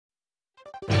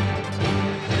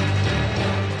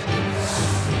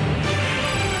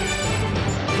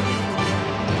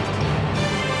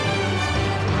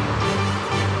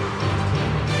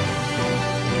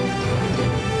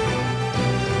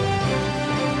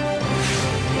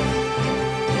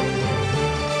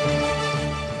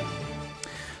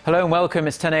Hello and welcome.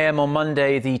 It's 10 a.m. on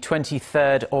Monday, the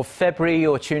 23rd of February.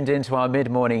 You're tuned in to our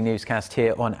mid-morning newscast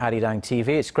here on ARIRANG TV.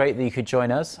 It's great that you could join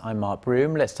us. I'm Mark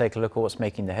Broome. Let's take a look at what's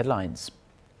making the headlines.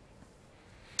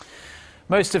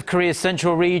 Most of Korea's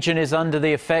central region is under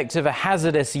the effect of a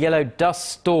hazardous yellow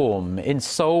dust storm. In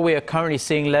Seoul, we are currently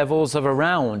seeing levels of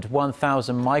around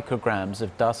 1,000 micrograms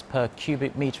of dust per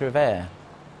cubic meter of air.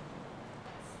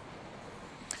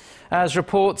 As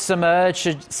reports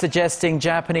emerge suggesting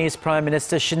Japanese Prime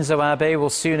Minister Shinzo Abe will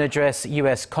soon address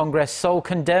US Congress, Seoul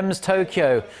condemns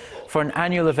Tokyo for an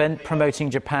annual event promoting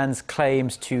Japan's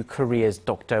claims to Korea's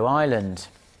Dokdo Island.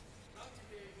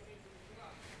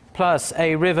 Plus,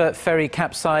 a river ferry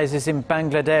capsizes in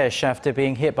Bangladesh after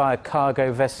being hit by a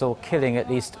cargo vessel, killing at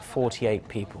least 48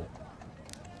 people.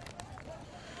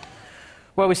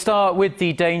 Well, we start with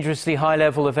the dangerously high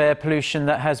level of air pollution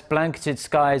that has blanketed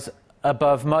skies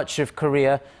above much of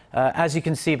Korea. As you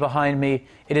can see behind me,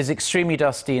 it is extremely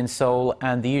dusty in Seoul,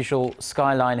 and the usual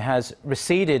skyline has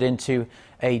receded into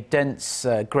a dense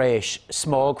greyish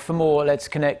smog. For more, let's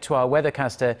connect to our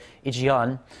weathercaster,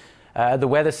 Jian, the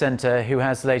Weather Centre, who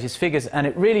has the latest figures. And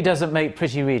it really doesn't make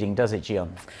pretty reading, does it, Jian?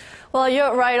 Well,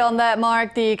 you're right on that,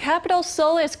 Mark. The capital,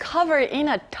 Seoul, is covered in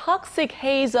a toxic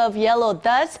haze of yellow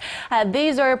dust.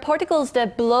 These are particles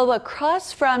that blow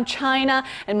across from China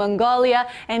and Mongolia,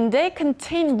 and they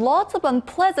contain lots of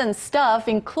unpleasant stuff,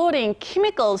 including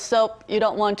chemicals, so you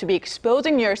don't want to be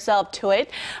exposing yourself to it.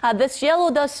 This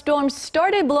yellow dust storm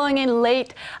started blowing in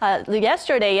late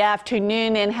yesterday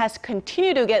afternoon and has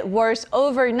continued to get worse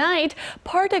overnight,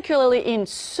 particularly in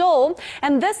Seoul.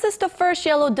 And this is the first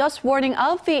yellow dust warning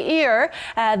of the year.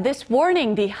 This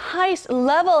warning, the highest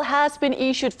level, has been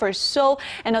issued for Seoul,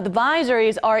 and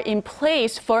advisories are in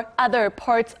place for other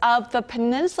parts of the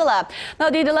peninsula.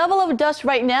 Now, the level of dust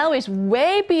right now is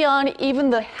way beyond even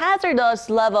the hazardous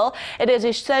level. It is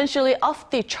essentially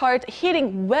off the chart,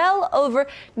 hitting well over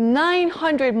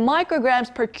 900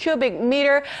 micrograms per cubic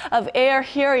meter of air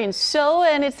here in Seoul,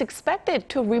 and it's expected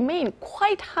to remain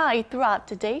quite high throughout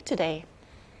the day today.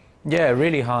 Yeah,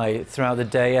 really high throughout the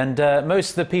day, and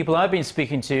most of the people I've been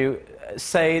speaking to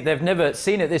say they've never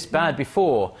seen it this bad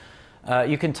before.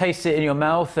 You can taste it in your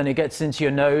mouth and it gets into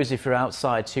your nose if you're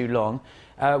outside too long.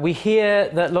 We hear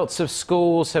that lots of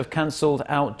schools have cancelled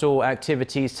outdoor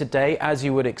activities today, as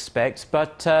you would expect,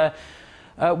 but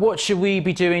what should we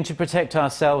be doing to protect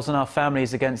ourselves and our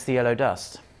families against the yellow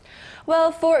dust?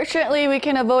 Well, fortunately, we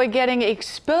can avoid getting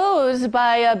exposed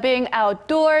by being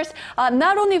outdoors,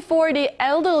 not only for the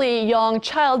elderly young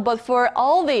child, but for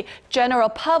all the general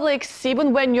public.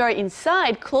 Even when you're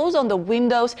inside, close on the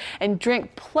windows and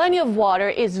drink plenty of water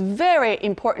is very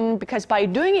important, because by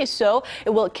doing it so, it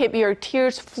will keep your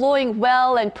tears flowing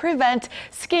well and prevent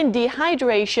skin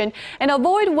dehydration. And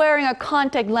avoid wearing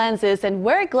contact lenses and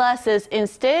wear glasses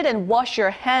instead, and wash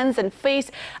your hands and face,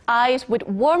 eyes with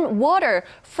warm water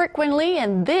frequently,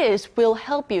 and this will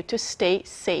help you to stay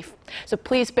safe. So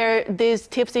please bear these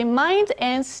tips in mind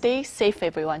and stay safe,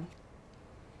 everyone.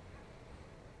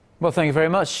 Well, thank you very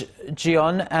much,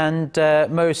 Jian. And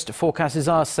most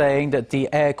forecasters are saying that the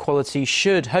air quality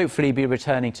should hopefully be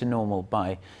returning to normal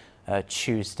by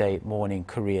Tuesday morning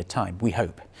Korea time, we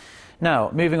hope.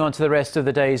 Now, moving on to the rest of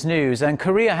the day's news, and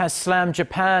Korea has slammed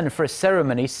Japan for a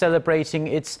ceremony celebrating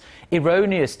its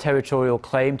erroneous territorial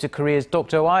claim to Korea's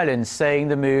Dokdo Island, saying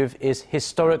the move is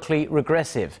historically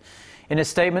regressive. In a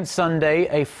statement Sunday,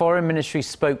 a foreign ministry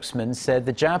spokesman said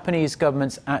the Japanese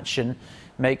government's action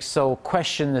makes Seoul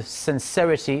question the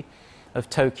sincerity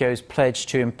of Tokyo's pledge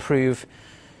to improve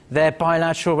their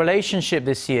bilateral relationship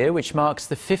this year, which marks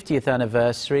the 50th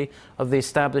anniversary of the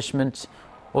establishment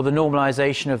or the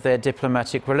normalization of their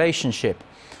diplomatic relationship.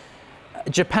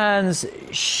 Japan's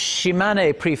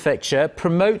Shimane Prefecture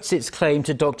promotes its claim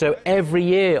to Dokdo every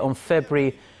year on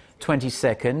February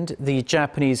 22nd. The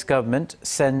Japanese government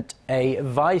sent a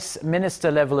vice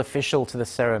minister level official to the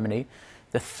ceremony.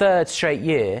 The third straight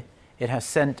year it has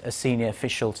sent a senior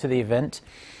official to the event.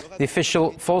 The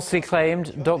official falsely claimed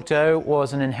Dokdo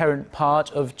was an inherent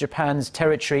part of Japan's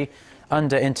territory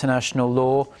under international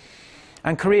law.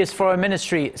 And Korea's foreign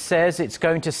ministry says it's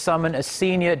going to summon a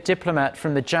senior diplomat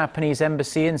from the Japanese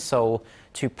embassy in Seoul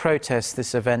to protest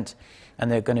this event, and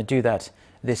they're going to do that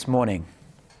this morning.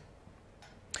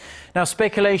 Now,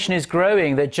 speculation is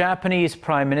growing that Japanese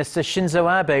Prime Minister Shinzo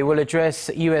Abe will address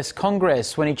US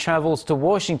Congress when he travels to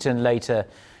Washington later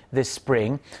this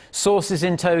spring. Sources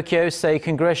in Tokyo say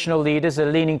congressional leaders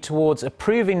are leaning towards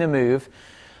approving the move,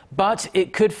 but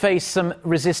it could face some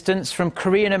resistance from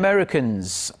Korean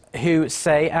Americans who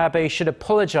say Abe should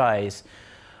apologize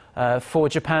for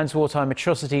Japan's wartime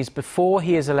atrocities before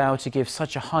he is allowed to give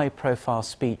such a high-profile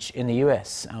speech in the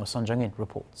US. Our Son Jung-in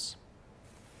reports.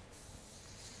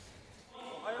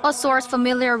 A source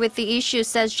familiar with the issue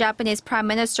says Japanese Prime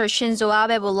Minister Shinzo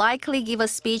Abe will likely give a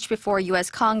speech before U.S.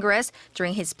 Congress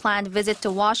during his planned visit to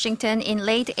Washington in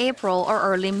late April or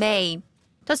early May.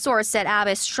 The source said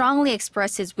Abe strongly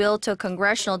expressed his will to a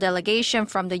congressional delegation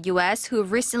from the U.S. who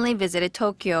recently visited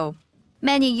Tokyo.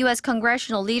 Many U.S.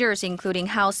 congressional leaders, including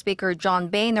House Speaker John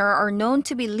Boehner, are known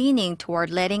to be leaning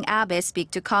toward letting Abe speak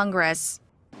to Congress.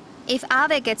 If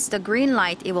Abe gets the green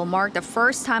light, it will mark the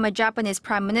first time a Japanese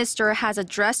prime minister has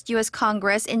addressed U.S.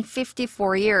 Congress in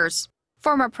 54 years.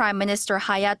 Former Prime Minister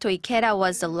Hayato Ikeda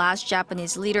was the last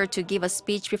Japanese leader to give a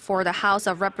speech before the House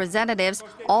of Representatives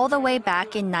all the way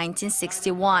back in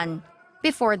 1961.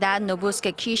 Before that,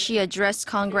 Nobusuke Kishi addressed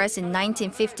Congress in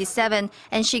 1957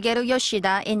 and Shigeru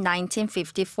Yoshida in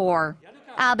 1954.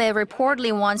 Abe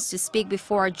reportedly wants to speak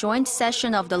before a joint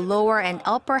session of the lower and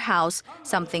upper house,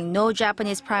 something no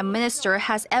Japanese prime minister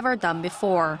has ever done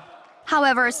before.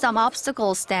 However, some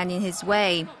obstacles stand in his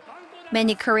way.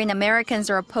 Many Korean Americans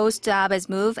are opposed to Abe's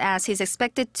move as he's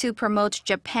expected to promote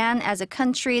Japan as a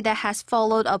country that has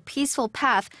followed a peaceful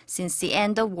path since the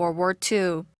end of World War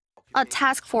II. A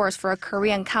task force for a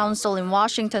Korean council in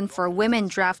Washington for women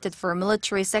drafted for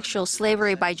military sexual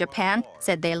slavery by Japan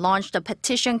said they launched a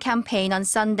petition campaign on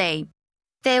Sunday.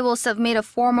 They will submit a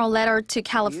formal letter to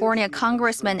California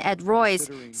Congressman Ed Royce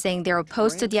saying they're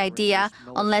opposed to the idea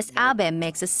unless Abe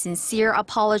makes a sincere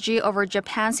apology over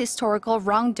Japan's historical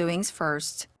wrongdoings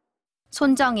first.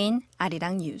 Son Jung-in,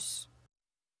 Arirang News.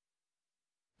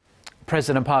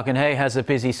 President Park Geun-hye has a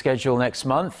busy schedule next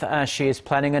month as she is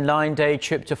planning a 9-day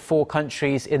trip to 4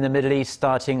 countries in the Middle East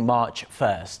starting March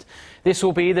 1st. This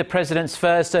will be the president's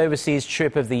first overseas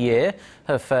trip of the year.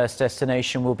 Her first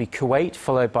destination will be Kuwait,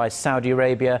 followed by Saudi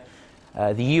Arabia,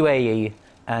 the UAE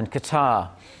and Qatar.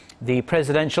 The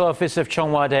presidential office of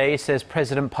Cheong Wa Dae says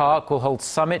President Park will hold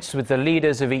summits with the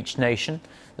leaders of each nation.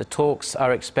 The talks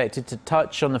are expected to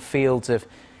touch on the fields of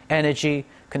energy,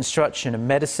 construction and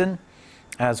medicine,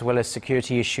 as well as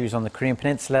security issues on the Korean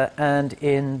Peninsula and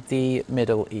in the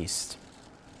Middle East.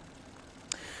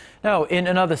 Now, in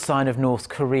another sign of North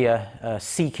Korea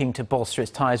seeking to bolster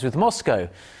its ties with Moscow,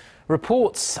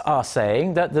 reports are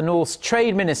saying that the North's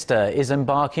trade minister is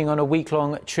embarking on a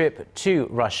week-long trip to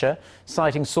Russia.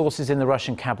 Citing sources in the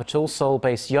Russian capital,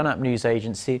 Seoul-based Yonhap news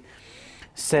agency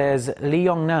says Lee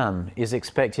Yong-nam is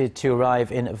expected to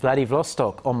arrive in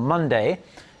Vladivostok on Monday.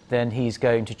 Then he's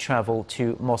going to travel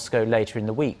to Moscow later in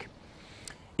the week.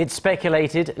 It's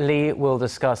speculated Lee will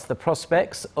discuss the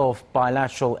prospects of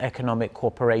bilateral economic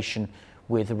cooperation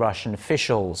with Russian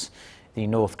officials. The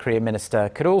North Korean minister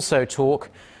could also talk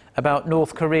about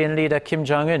North Korean leader Kim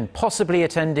Jong-un possibly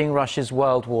attending Russia's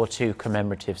World War II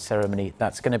commemorative ceremony.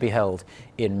 That's going to be held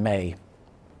in May.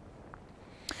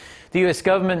 The US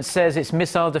government says its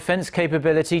missile defense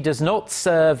capability does not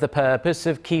serve the purpose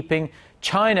of keeping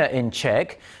China in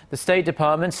check. The State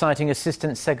Department, citing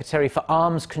Assistant Secretary for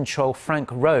Arms Control Frank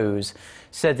Rose,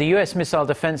 said the US missile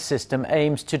defense system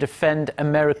aims to defend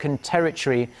American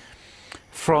territory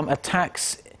from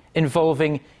attacks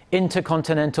involving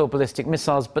intercontinental ballistic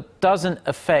missiles, but doesn't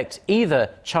affect either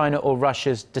China or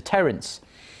Russia's deterrence.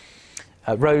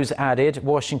 Rose added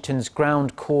Washington's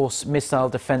ground course missile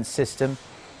defense system,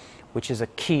 which is a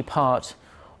key part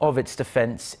of its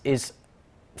defense, is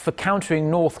for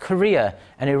countering North Korea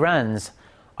and Iran's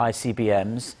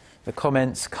ICBMs. The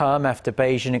comments come after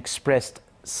Beijing expressed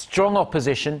strong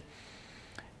opposition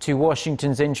to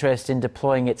Washington's interest in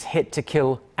deploying its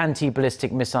hit-to-kill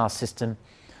anti-ballistic missile system,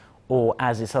 or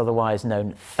as it's otherwise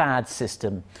known, THAAD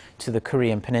system, to the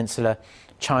Korean Peninsula.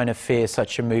 China fears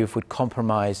such a move would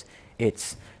compromise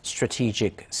its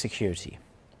strategic security.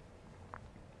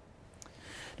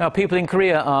 Now, people in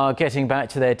Korea are getting back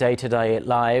to their day-to-day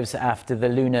lives after the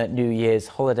Lunar New Year's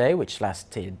holiday, which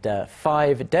lasted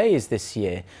 5 days this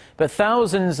year. But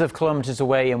thousands of kilometers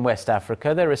away in West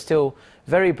Africa, there are still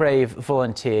very brave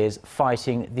volunteers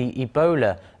fighting the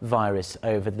Ebola virus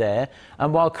over there.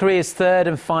 And while Korea's third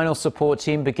and final support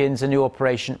team begins a new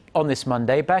operation on this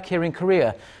Monday, back here in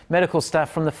Korea, medical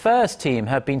staff from the first team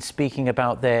have been speaking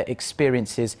about their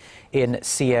experiences in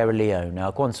Sierra Leone. Now,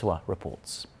 Gwon-swa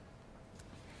reports.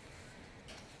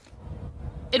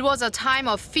 It was a time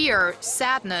of fear,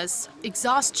 sadness,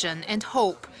 exhaustion, and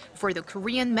hope for the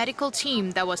Korean medical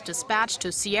team that was dispatched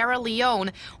to Sierra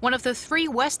Leone, one of the 3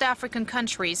 West African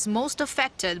countries most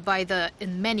affected by the,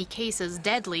 in many cases,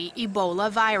 deadly Ebola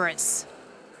virus.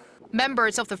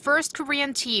 Members of the first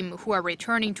Korean team, who are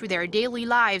returning to their daily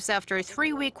lives after a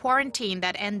 3-week quarantine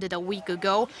that ended a week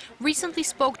ago, recently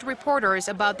spoke to reporters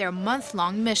about their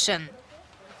month-long mission.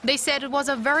 They said it was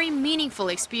a very meaningful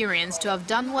experience to have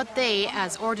done what they,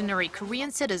 as ordinary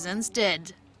Korean citizens,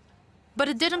 did. But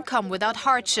it didn't come without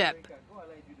hardship.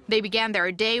 They began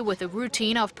their day with a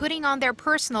routine of putting on their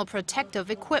personal protective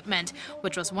equipment,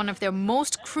 which was one of their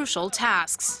most crucial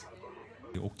tasks.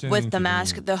 With the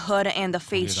mask, the hood, and the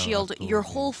face shield, your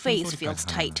whole face feels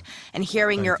tight, and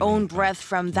hearing your own breath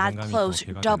from that close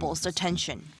doubles the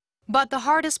tension. But the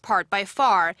hardest part by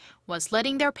far was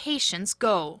letting their patients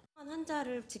go.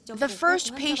 The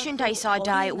first patient I saw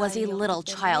die was a little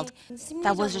child.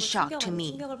 That was a shock to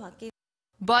me.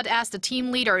 But as the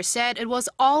team leader said, it was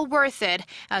all worth it,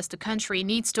 as the country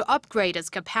needs to upgrade its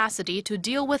capacity to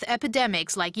deal with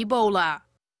epidemics like Ebola.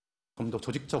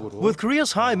 With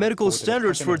Korea's high medical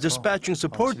standards for dispatching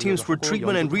support teams for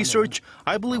treatment and research,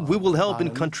 I believe we will help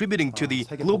in contributing to the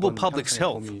global public's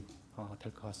health.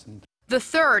 The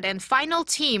third and final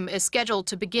team is scheduled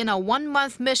to begin a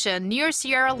 1-month mission near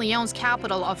Sierra Leone's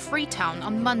capital of Freetown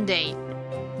on Monday.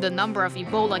 The number of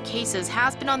Ebola cases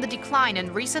has been on the decline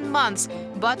in recent months,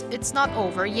 but it's not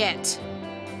over yet.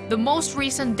 The most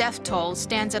recent death toll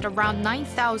stands at around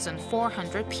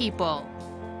 9,400 people.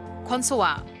 Kwon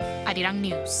So-ah, Arirang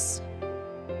News.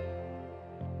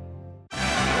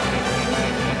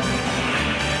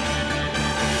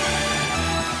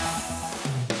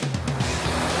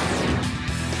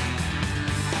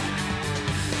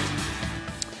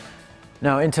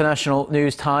 Now, international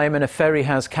news time, and a ferry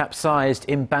has capsized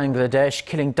in Bangladesh,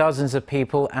 killing dozens of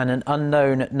people, and an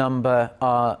unknown number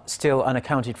are still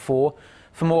unaccounted for.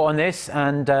 For more on this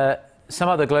and some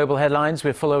other global headlines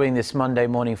we're following this Monday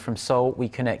morning from Seoul, we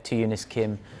connect to Eunice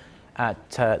Kim at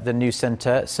the news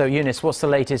centre. So, Eunice, what's the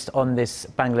latest on this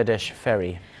Bangladesh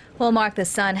ferry? Well, Mark, the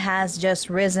sun has just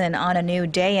risen on a new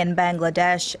day in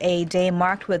Bangladesh, a day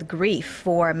marked with grief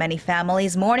for many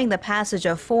families, mourning the passage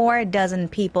of 4 dozen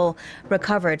people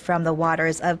recovered from the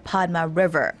waters of Padma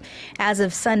River. As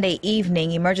of Sunday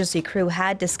evening, emergency crew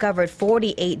had discovered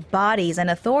 48 bodies, and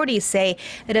authorities say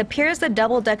it appears the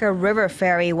double-decker river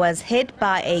ferry was hit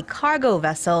by a cargo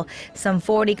vessel some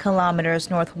 40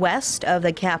 kilometers northwest of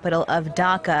the capital of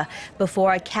Dhaka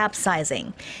before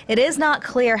capsizing. It is not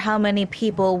clear how many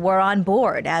people were on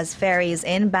board, as ferries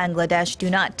in Bangladesh do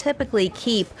not typically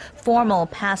keep formal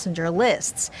passenger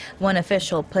lists. One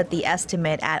official put the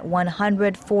estimate at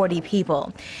 140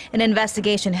 people. An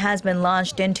investigation has been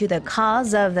launched into the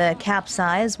cause of the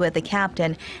capsize, with the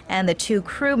captain and the 2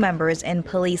 crew members in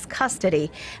police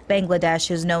custody. Bangladesh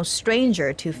is no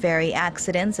stranger to ferry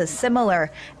accidents. A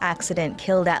similar accident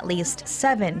killed at least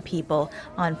 7 people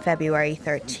on February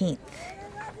 13th.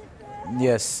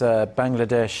 Yes,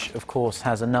 Bangladesh, of course,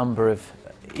 has a number of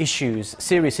issues,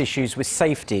 serious issues with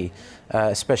safety,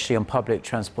 especially on public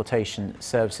transportation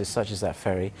services such as that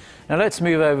ferry. Now let's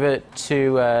move over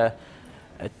to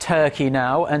Turkey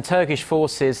now, and Turkish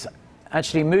forces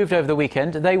actually moved over the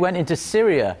weekend. They went into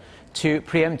Syria to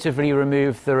preemptively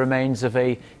remove the remains of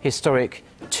a historic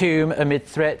tomb amid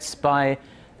threats by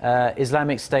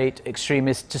Islamic State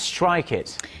extremists to strike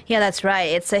it. Yeah, that's right.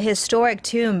 It's a historic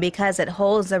tomb because it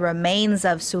holds the remains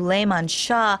of Suleiman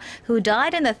Shah, who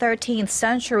died in the 13th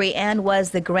century and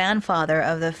was the grandfather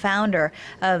of the founder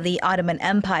of the Ottoman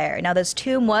Empire. Now, this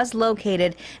tomb was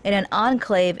located in an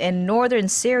enclave in northern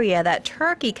Syria that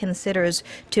Turkey considers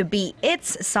to be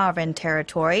its sovereign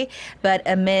territory. But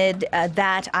amid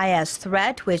that IS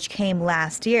threat, which came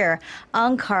last year,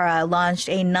 Ankara launched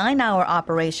a 9-hour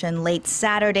operation late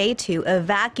Saturday to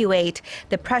evacuate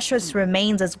the precious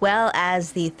remains, as well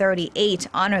as the 38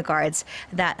 honor guards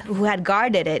who had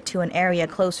guarded it, to an area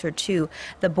closer to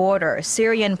the border.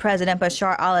 Syrian President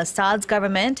Bashar al-Assad's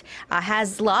government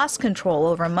has lost control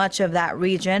over much of that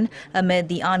region amid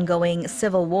the ongoing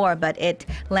civil war, but it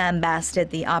lambasted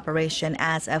the operation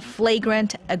as a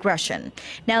flagrant aggression.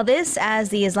 Now, this as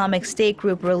the Islamic State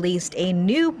group released a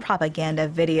new propaganda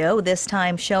video, this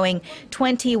time showing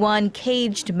 21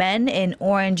 caged men in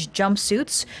orange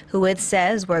jumpsuits, who it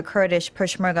says were Kurdish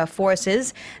Peshmerga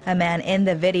forces. A man in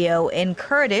the video in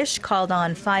Kurdish called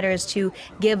on fighters to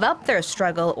give up their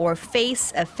struggle or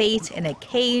face a fate in a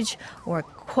cage or,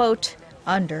 quote,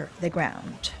 under the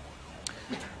ground.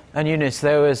 And Eunice,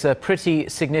 there was a pretty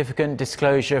significant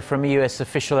disclosure from a US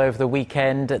official over the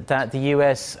weekend that the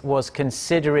US was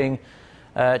considering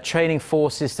training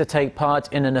forces to take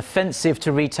part in an offensive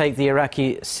to retake the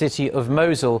Iraqi city of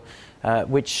Mosul,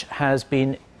 which has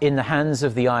been in the hands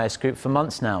of the IS group for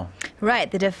months now. Right,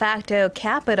 the de facto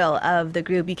capital of the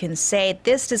group, you can say.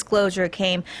 This disclosure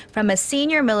came from a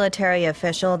senior military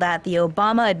official that the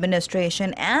Obama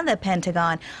administration and the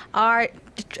Pentagon are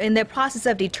in the process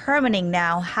of determining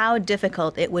now how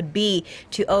difficult it would be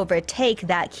to overtake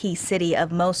that key city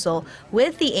of Mosul,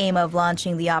 with the aim of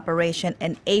launching the operation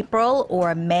in April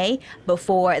or May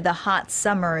before the hot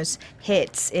summers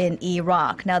hits in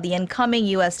Iraq. Now, the incoming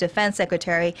U.S. Defense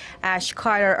Secretary Ash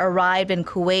Carter arrived in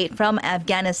Kuwait from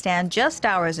Afghanistan just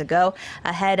hours ago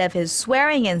ahead of his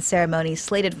swearing-in ceremony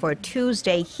slated for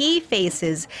Tuesday. He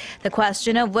faces the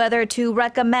question of whether to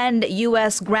recommend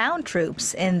U.S. ground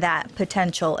troops in that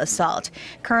potential assault.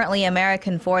 Currently,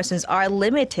 American forces are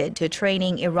limited to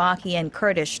training Iraqi and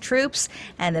Kurdish troops,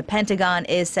 and the Pentagon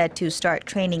is set to start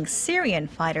training Syrian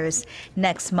fighters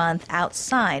next month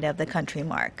outside of the country,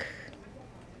 Mark.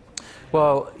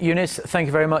 Well, Eunice, thank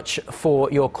you very much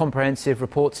for your comprehensive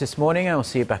reports this morning. I'll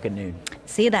see you back at noon.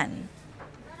 See you then.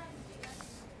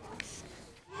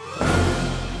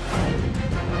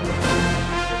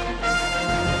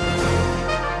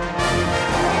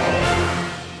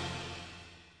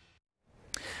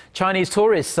 Chinese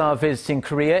tourists are visiting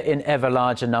Korea in ever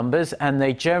larger numbers, and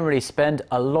they generally spend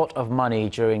a lot of money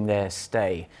during their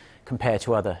stay, compared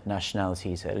to other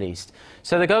nationalities at least.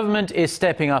 So the government is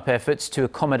stepping up efforts to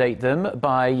accommodate them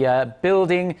by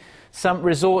building some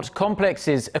resort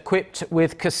complexes equipped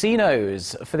with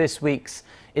casinos. For this week's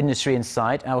Industry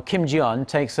Insight, our Kim Ji-yeon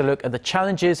takes a look at the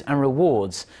challenges and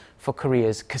rewards for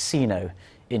Korea's casino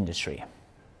industry.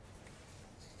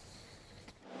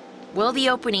 Will the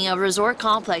opening of resort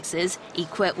complexes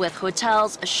equipped with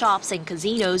hotels, shops, and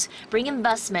casinos bring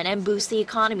investment and boost the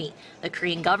economy? The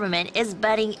Korean government is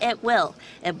betting it will.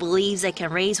 It believes it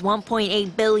can raise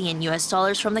 $1.8 billion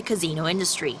from the casino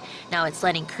industry. Now it's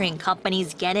letting Korean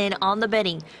companies get in on the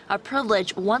bidding, a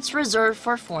privilege once reserved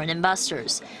for foreign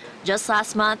investors. Just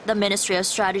last month, the Ministry of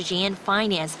Strategy and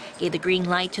Finance gave the green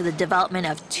light to the development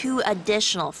of 2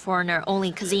 additional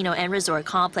foreigner-only casino and resort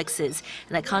complexes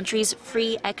in the country's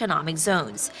free economic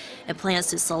zones. It plans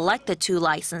to select the 2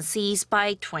 licensees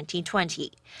by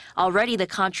 2020. Already, the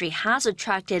country has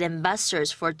attracted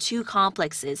investors for 2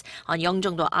 complexes on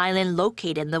Dokdo Island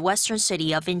located in the western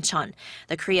city of Incheon.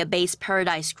 The Korea-based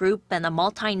Paradise Group and the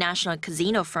multinational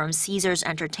casino firm Caesars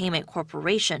Entertainment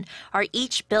Corporation are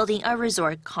each building a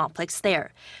resort complex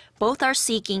there. Both are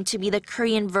seeking to be the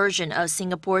Korean version of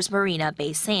Singapore's Marina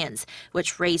Bay Sands,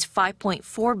 which raised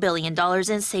 $5.4 billion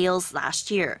in sales last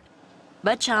year.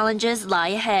 But challenges lie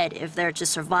ahead if they're to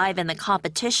survive in the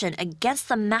competition against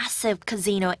the massive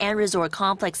casino and resort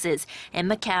complexes in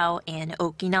Macau and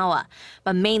Okinawa.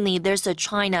 But mainly, there's the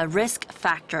China risk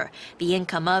factor. The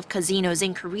income of casinos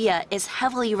in Korea is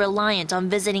heavily reliant on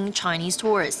visiting Chinese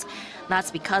tourists.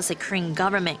 That's because the Korean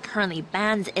government currently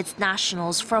bans its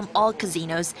nationals from all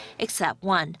casinos except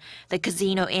one. The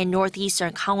casino in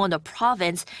northeastern Gangwon-do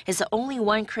province is the only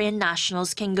one Korean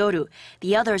nationals can go to.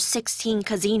 The other 16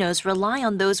 casinos rely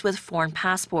on those with foreign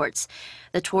passports.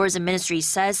 The tourism ministry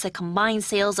says the combined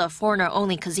sales of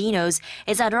foreigner-only casinos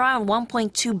is at around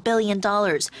 $1.2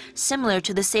 billion, similar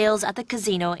to the sales at the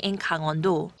casino in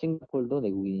Gangwon-do.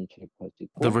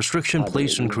 The restriction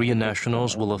placed on Korean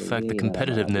nationals will affect the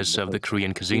competitiveness of the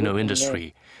Korean casino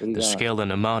industry. The scale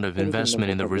and amount of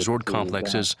investment in the resort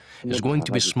complexes is going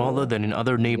to be smaller than in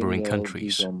other neighboring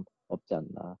countries.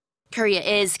 Korea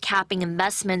is capping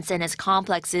investments in its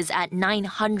complexes at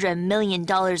 $900 million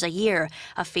a year,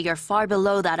 a figure far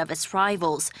below that of its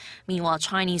rivals. Meanwhile,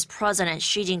 Chinese President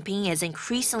Xi Jinping is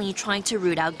increasingly trying to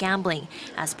root out gambling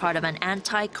as part of an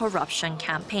anti-corruption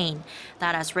campaign.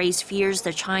 That has raised fears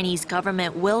the Chinese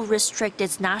government will restrict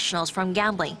its nationals from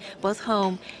gambling, both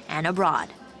home and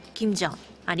abroad. Kim Ji-yeon,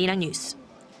 ARIRANG News.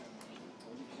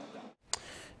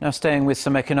 Now staying with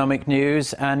some economic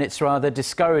news, and it's rather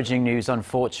discouraging news,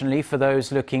 unfortunately, for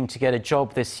those looking to get a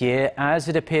job this year, as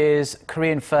it appears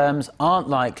Korean firms aren't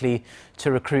likely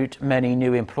to recruit many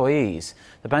new employees.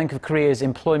 The Bank of Korea's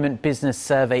Employment Business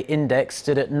Survey Index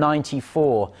stood at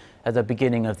 94 at the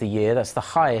beginning of the year. That's the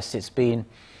highest it's been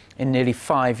in nearly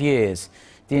 5 years.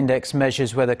 The index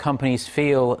measures whether companies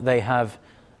feel they have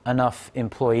enough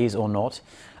employees or not.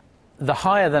 The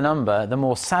higher the number, the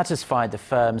more satisfied the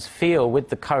firms feel with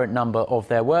the current number of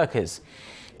their workers.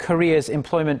 Korea's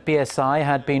employment BSI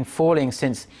had been falling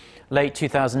since late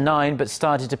 2009, but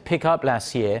started to pick up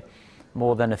last year.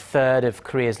 More than a third of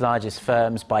Korea's largest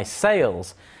firms by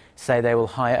sales say they will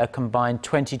hire a combined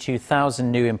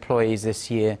 22,000 new employees this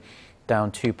year,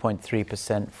 down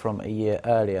 2.3% from a year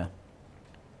earlier.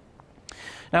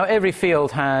 Now, every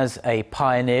field has a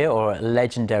pioneer or a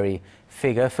legendary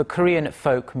figure for Korean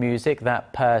folk music.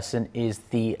 That person is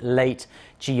the late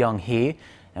Ji Young-hee.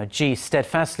 Now, Ji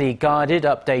steadfastly guarded,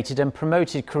 updated and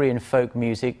promoted Korean folk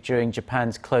music during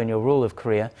Japan's colonial rule of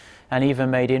Korea and even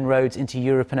made inroads into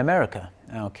Europe and America.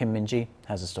 Our Kim Min-ji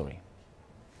has a story.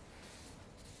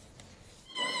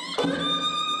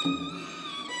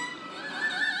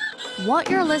 What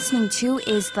you're listening to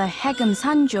is the Haegum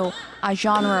Sanjo, a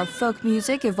genre of folk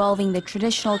music involving the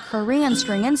traditional Korean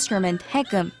string instrument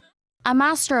Haegum. A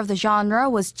master of the genre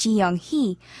was Ji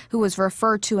Young-hee, who was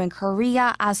referred to in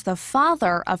Korea as the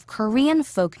father of Korean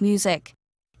folk music.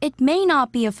 It may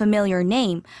not be a familiar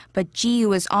name, but Ji,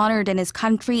 who is honored in his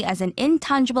country as an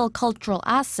intangible cultural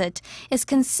asset, is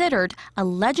considered a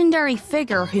legendary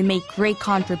figure who made great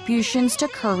contributions to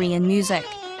Korean music.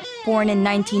 Born in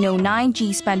 1909,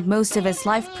 Ji spent most of his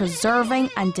life preserving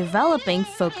and developing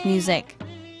folk music.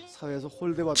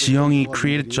 Ji Young-hee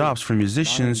created jobs for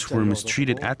musicians who were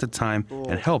mistreated at the time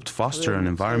and helped foster an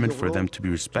environment for them to be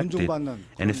respected.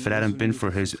 And if it hadn't been for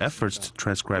his efforts to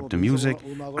transcribe the music,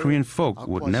 Korean folk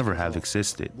would never have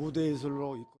existed.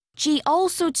 Ji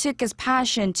also took his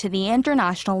passion to the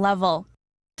international level.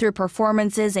 Through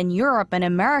performances in Europe and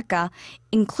America,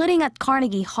 including at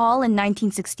Carnegie Hall in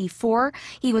 1964,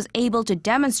 he was able to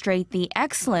demonstrate the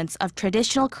excellence of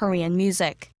traditional Korean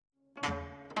music.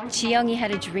 Ji Young-hee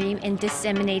had a dream in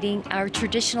disseminating our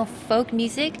traditional folk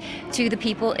music to the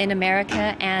people in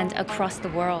America and across the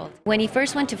world. When he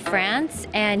first went to France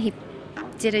and he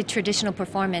did a traditional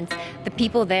performance, the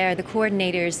people there, the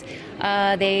coordinators,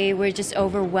 they were just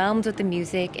overwhelmed with the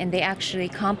music, and they actually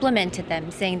complimented them,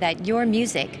 saying that your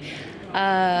music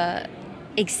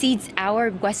exceeds our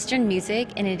Western music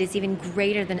and it is even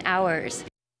greater than ours.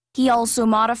 He also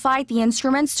modified the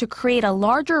instruments to create a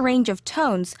larger range of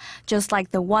tones, just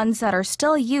like the ones that are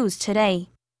still used today.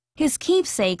 His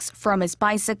keepsakes, from his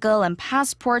bicycle and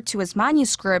passport to his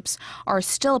manuscripts, are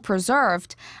still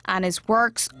preserved, and his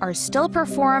works are still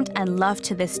performed and loved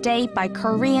to this day by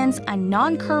Koreans and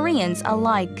non-Koreans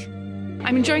alike.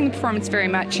 I'm enjoying the performance very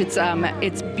much.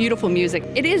 It's beautiful music.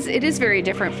 It is very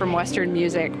different from Western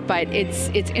music, but it's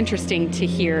interesting to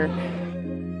hear.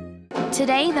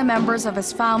 Today, the members of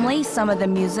his family, some of the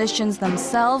musicians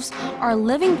themselves, are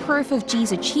living proof of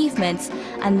Ji's achievements,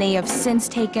 and they have since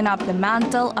taken up the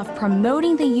mantle of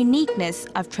promoting the uniqueness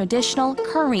of traditional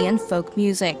Korean folk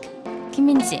music. Kim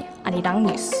Min-ji, Arirang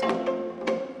News.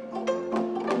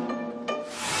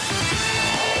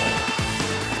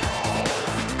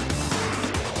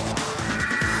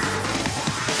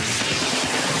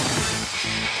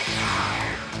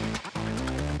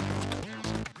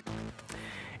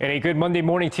 And a good Monday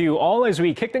morning to you all as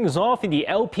we kick things off in the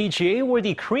LPGA, where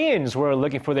the Koreans were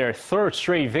looking for their third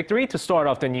straight victory to start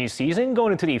off the new season,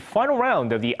 going into the final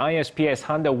round of the ISPS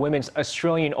Honda Women's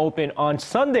Australian Open on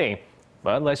Sunday.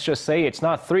 But let's just say it's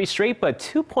not 3 straight, but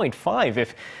 2.5,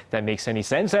 if that makes any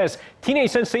sense, as teenage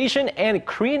sensation and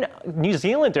Korean New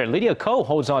Zealander Lydia Ko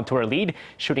holds on to her lead,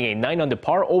 shooting a 9 under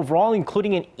par overall,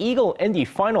 including an eagle in the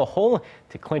final hole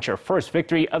to clinch her first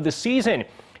victory of the season.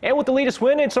 And with the latest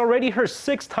win, it's already her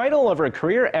 6th title of her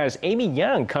career, as Amy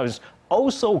Yang comes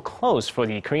oh so close for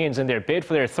the Koreans in their bid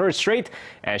for their 3rd straight,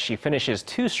 as she finishes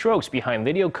 2 strokes behind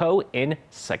Lydia Ko in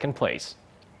 2nd place.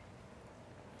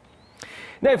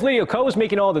 Now, if Lydia Ko was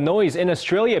making all the noise in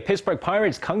Australia, Pittsburgh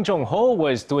Pirates' Kang Jong-ho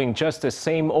was doing just the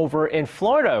same over in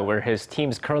Florida, where his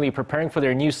team's currently preparing for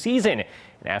their new season.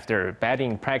 And after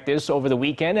batting practice over the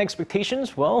weekend,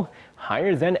 expectations, well,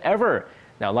 higher than ever.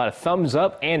 Now, a lot of thumbs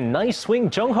up and nice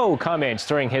swing Jung-ho comments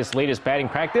during his latest batting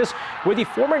practice, where the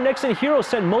former Nexen hero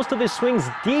sent most of his swings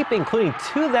deep, including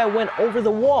 2 that went over the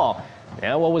wall.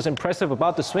 Now, what was impressive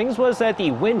about the swings was that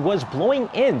the wind was blowing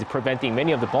in, preventing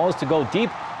many of the balls to go deep,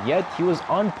 yet he was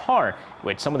on par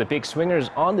with some of the big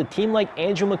swingers on the team like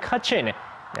Andrew McCutchen.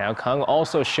 Now, Kang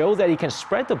also showed that he can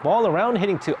spread the ball around,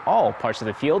 hitting to all parts of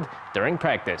the field during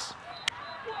practice.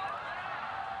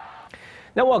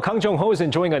 Now, while Kang Jong-ho is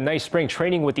enjoying a nice spring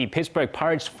training with the Pittsburgh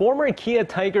Pirates, former Kia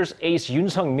Tigers ace Yoon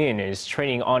Sung-min is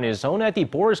training on his own at the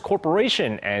Boris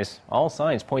Corporation, as all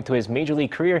signs point to his major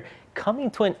league career coming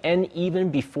to an end even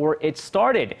before it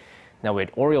started. Now, with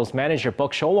Orioles manager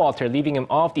Buck Showalter leaving him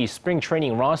off the spring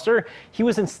training roster, he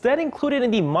was instead included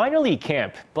in the minor league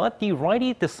camp. But the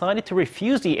righty decided to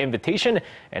refuse the invitation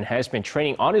and has been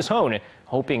training on his own,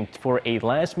 hoping for a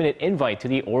last-minute invite to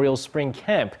the Orioles spring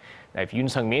camp. Now, if Yoon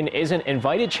Sung-min isn't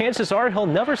invited, chances are he'll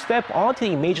never step onto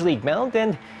the major league mound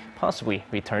and possibly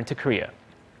return to Korea.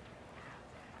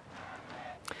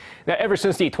 Now, ever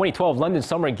since the 2012 London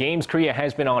Summer Games, Korea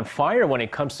has been on fire when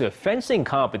it comes to fencing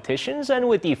competitions. And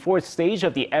with the 4th stage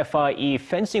of the FIE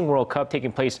Fencing World Cup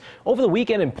taking place over the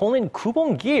weekend in Poland,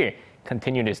 Kubong Gil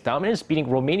continued its dominance, beating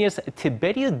Romania's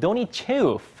Tiberiu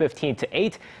Doniceu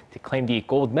 15-8 to claim the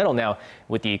gold medal. Now,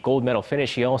 with the gold medal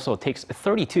finish, he also takes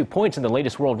 32 points in the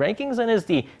latest world rankings and is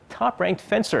the top-ranked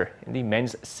fencer in the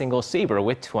men's single saber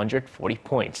with 240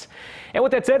 points. And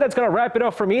with that said, that's going to wrap it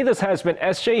up for me. This has been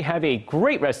SJ. Have a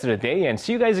great rest of the day and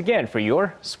see you guys again for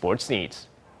your sports needs.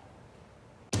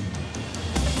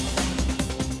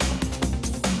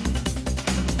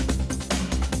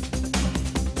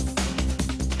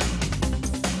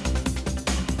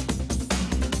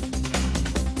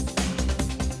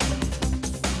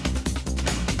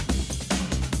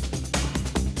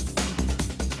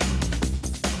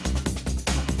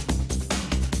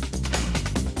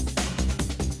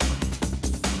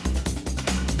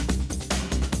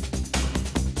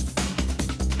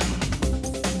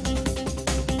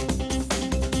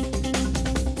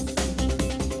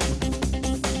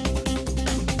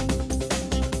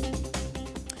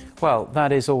 Well,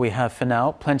 that is all we have for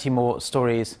now. Plenty more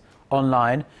stories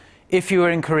online. If you are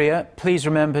in Korea, please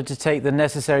remember to take the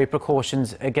necessary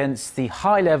precautions against the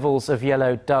high levels of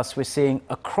yellow dust we're seeing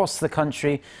across the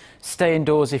country. Stay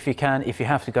indoors if you can. If you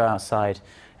have to go outside,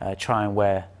 try and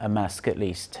wear a mask at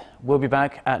least. We'll be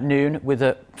back at noon with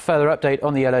a further update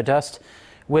on the yellow dust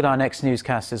with our next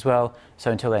newscast as well. So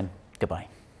until then,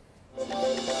 goodbye.